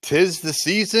'Tis the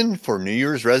season for New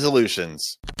Year's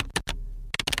resolutions.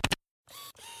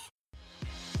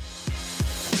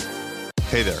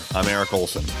 Hey there, I'm Eric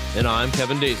Olson. And I'm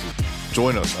Kevin Daisy.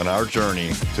 Join us on our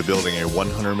journey to building a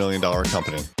 $100 million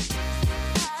company.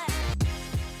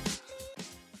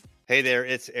 Hey there,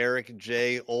 it's Eric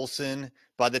J. Olson.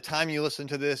 By the time you listen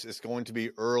to this, it's going to be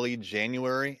early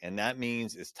January, and that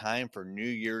means it's time for New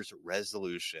Year's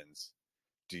resolutions.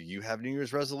 Do you have New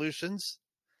Year's resolutions?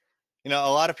 You know,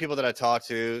 a lot of people that I talk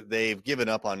to, they've given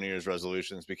up on New Year's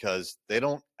resolutions because they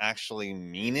don't actually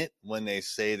mean it when they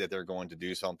say that they're going to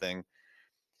do something.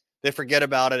 They forget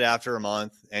about it after a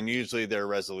month, and usually their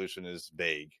resolution is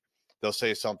vague. They'll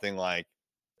say something like,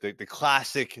 the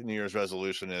classic New Year's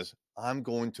resolution is, I'm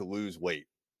going to lose weight,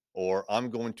 or I'm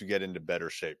going to get into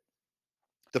better shape.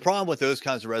 The problem with those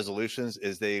kinds of resolutions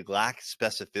is they lack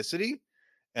specificity,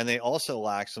 and they also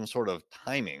lack some sort of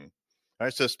timing. All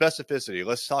right, so specificity,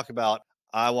 let's talk about,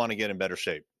 I want to get in better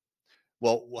shape.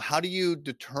 Well, how do you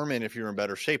determine if you're in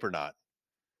better shape or not?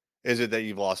 Is it that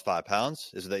you've lost 5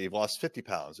 pounds? Is it that you've lost 50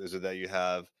 pounds? Is it that you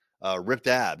have ripped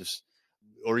abs,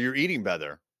 or you're eating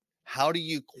better? How do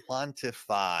you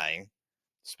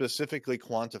specifically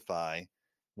quantify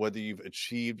whether you've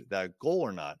achieved that goal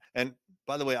or not? And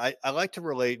by the way, I like to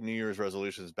relate New Year's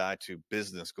resolutions back to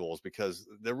business goals because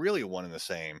they're really one and the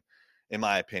same, in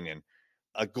my opinion.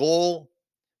 A goal,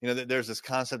 you know, there's this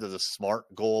concept of the SMART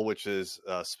goal, which is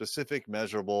specific,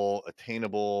 measurable,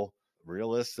 attainable,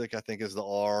 realistic, I think is the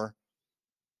R,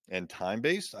 and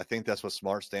time-based. I think that's what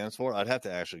SMART stands for. I'd have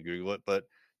to actually Google it. But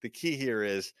the key here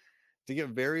is to get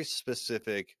very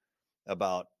specific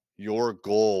about your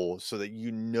goal so that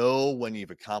you know when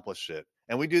you've accomplished it.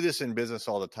 And we do this in business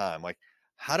all the time. Like,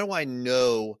 how do I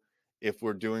know if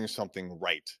we're doing something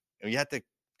right? And you have to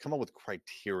come up with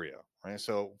criteria, right?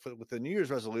 So with the New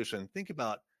Year's resolution, think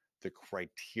about the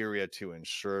criteria to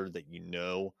ensure that you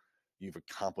know you've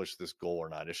accomplished this goal or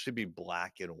not. It should be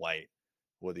black and white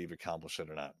whether you've accomplished it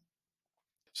or not.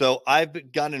 So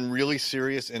I've gotten really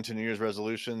serious into New Year's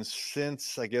resolutions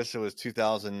since, I guess it was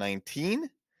 2019,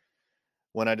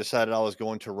 when I decided I was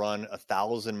going to run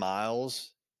 1,000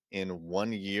 miles in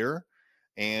 1 year.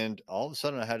 And all of a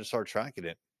sudden I had to start tracking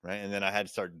it, right? And then I had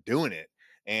to start doing it.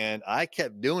 And I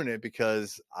kept doing it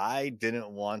because I didn't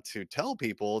want to tell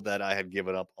people that I had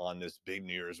given up on this big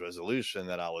New Year's resolution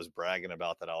that I was bragging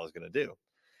about that I was going to do.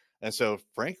 And so,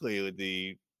 frankly,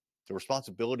 the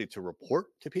responsibility to report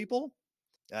to people,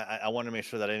 I want to make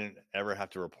sure that I didn't ever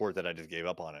have to report that I just gave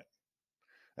up on it.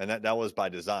 And that was by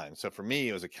design. So for me,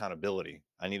 it was accountability.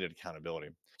 I needed accountability.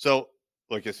 So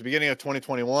look, it's the beginning of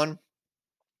 2021.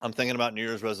 I'm thinking about New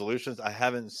Year's resolutions. I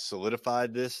haven't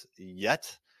solidified this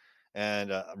yet.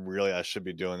 And really, I should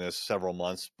be doing this several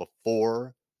months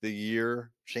before the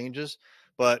year changes.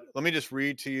 But let me just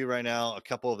read to you right now a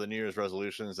couple of the New Year's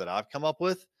resolutions that I've come up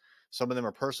with. Some of them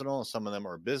are personal and some of them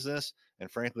are business.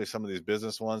 And frankly, some of these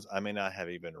business ones, I may not have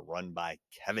even run by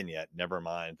Kevin yet, never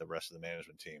mind the rest of the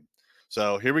management team.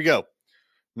 So here we go.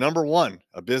 Number one,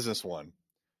 a business one,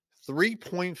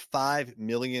 $3.5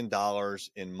 million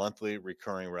in monthly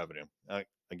recurring revenue.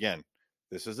 Again,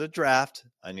 this is a draft.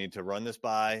 I need to run this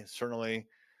by certainly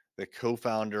the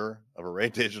co-founder of Array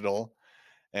Digital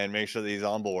and make sure that he's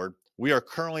on board. We are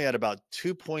currently at about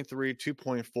 2.3,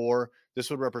 2.4. This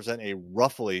would represent a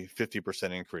roughly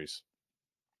 50% increase.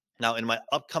 Now, in my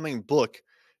upcoming book,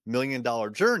 $1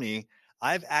 Million Journey,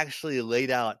 I've actually laid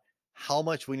out how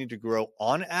much we need to grow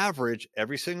on average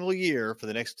every single year for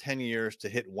the next 10 years to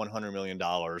hit $100 million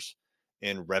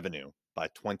in revenue by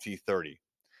 2030.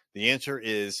 The answer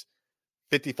is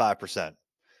 55%.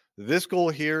 This goal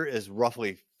here is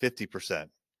roughly 50%.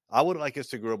 I would like us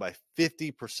to grow by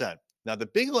 50%. Now, the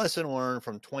big lesson learned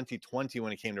from 2020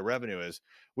 when it came to revenue is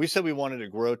we said we wanted to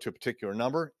grow to a particular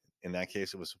number. In that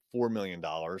case, it was $4 million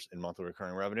in monthly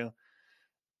recurring revenue.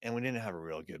 And we didn't have a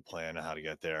real good plan on how to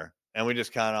get there. And we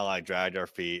just kind of like dragged our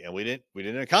feet and we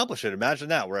didn't accomplish it. Imagine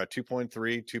that. We're at 2.3,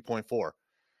 2.4.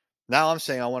 Now I'm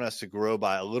saying I want us to grow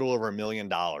by a little over $1 million.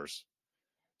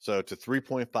 So to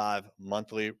 3.5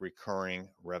 monthly recurring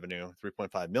revenue,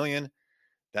 3.5 million.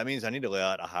 That means I need to lay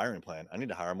out a hiring plan. I need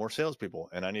to hire more salespeople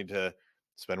and I need to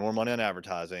spend more money on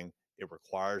advertising. It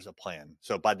requires a plan.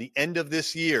 So by the end of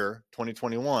this year,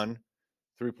 2021,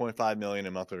 3.5 million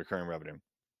in monthly recurring revenue.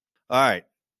 All right.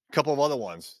 A couple of other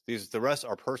ones. The rest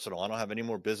are personal. I don't have any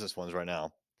more business ones right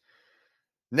now.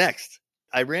 Next,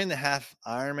 I ran the half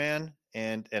Ironman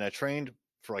and I trained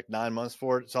for like 9 months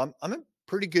for it. So I'm in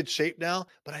pretty good shape now,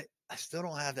 but I still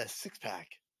don't have that six pack.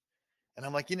 And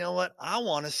I'm like, you know what? I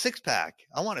want a six pack.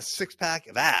 I want a six pack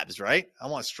of abs, right? I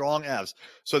want strong abs.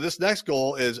 So this next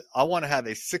goal is I want to have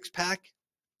a six pack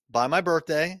by my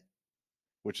birthday,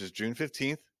 which is June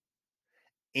 15th,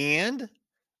 and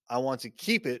I want to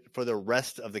keep it for the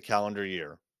rest of the calendar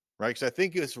year, right? Because I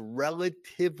think it's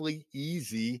relatively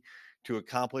easy to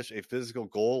accomplish a physical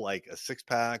goal like a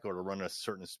six-pack or to run a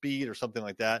certain speed or something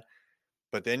like that.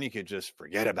 But then you could just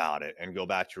forget about it and go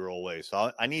back to your old ways.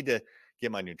 So I need to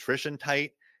get my nutrition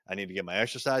tight. I need to get my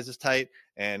exercises tight.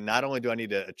 And not only do I need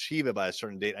to achieve it by a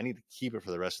certain date, I need to keep it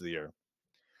for the rest of the year.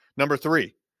 Number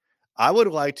 3, I would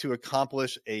like to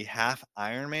accomplish a half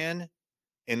Ironman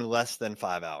in less than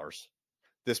 5 hours.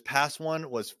 This past one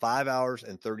was 5 hours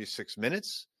and 36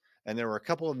 minutes. And there were a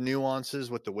couple of nuances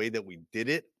with the way that we did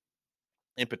it.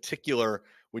 In particular,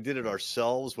 we did it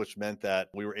ourselves, which meant that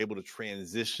we were able to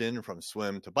transition from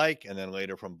swim to bike and then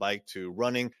later from bike to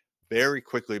running very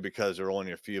quickly because there were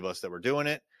only a few of us that were doing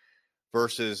it,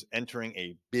 versus entering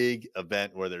a big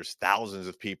event where there's thousands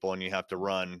of people and you have to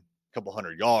run a couple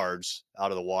hundred yards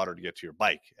out of the water to get to your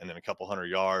bike and then a couple hundred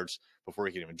yards before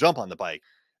you can even jump on the bike.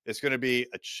 It's going to be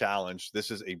a challenge. This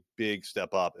is a big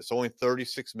step up. It's only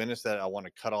 36 minutes that I want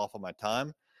to cut off of my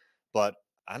time, but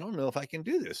I don't know if I can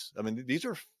do this. I mean, these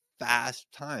are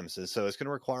fast times. And so it's going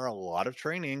to require a lot of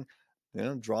training,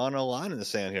 drawing a line in the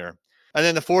sand here. And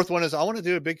then the fourth one is I want to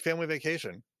do a big family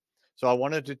vacation. So I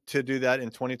wanted to do that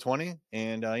in 2020.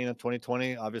 And,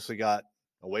 2020 obviously got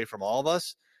away from all of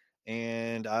us.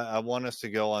 And I want us to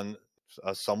go on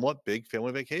a somewhat big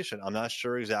family vacation. I'm not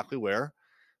sure exactly where,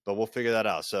 but we'll figure that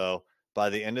out. So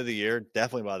by the end of the year,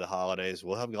 definitely by the holidays,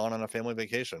 we'll have gone on a family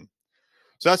vacation.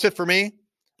 So that's it for me.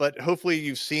 But hopefully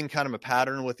you've seen kind of a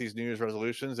pattern with these New Year's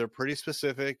resolutions. They're pretty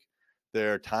specific.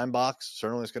 They're time boxed.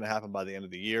 Certainly it's going to happen by the end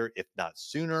of the year, if not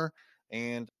sooner.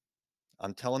 And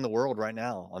I'm telling the world right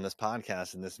now on this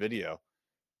podcast and this video,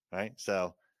 right?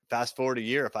 So fast forward a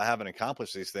year, if I haven't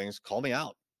accomplished these things, call me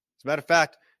out. As a matter of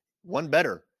fact, one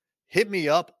better, hit me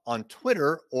up on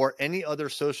Twitter or any other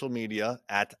social media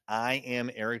at I am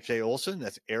Erik J. Olson.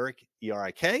 That's Erik,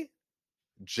 E-R-I-K,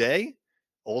 J,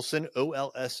 Olson,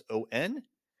 O-L-S-O-N.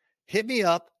 Hit me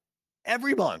up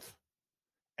every month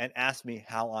and ask me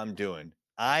how I'm doing.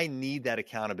 I need that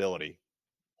accountability.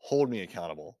 Hold me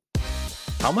accountable.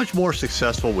 How much more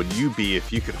successful would you be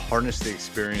if you could harness the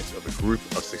experience of a group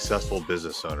of successful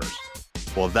business owners?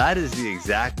 Well, that is the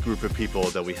exact group of people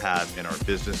that we have in our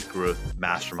Business Growth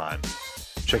Mastermind.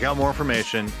 Check out more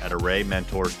information at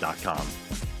arraymentors.com.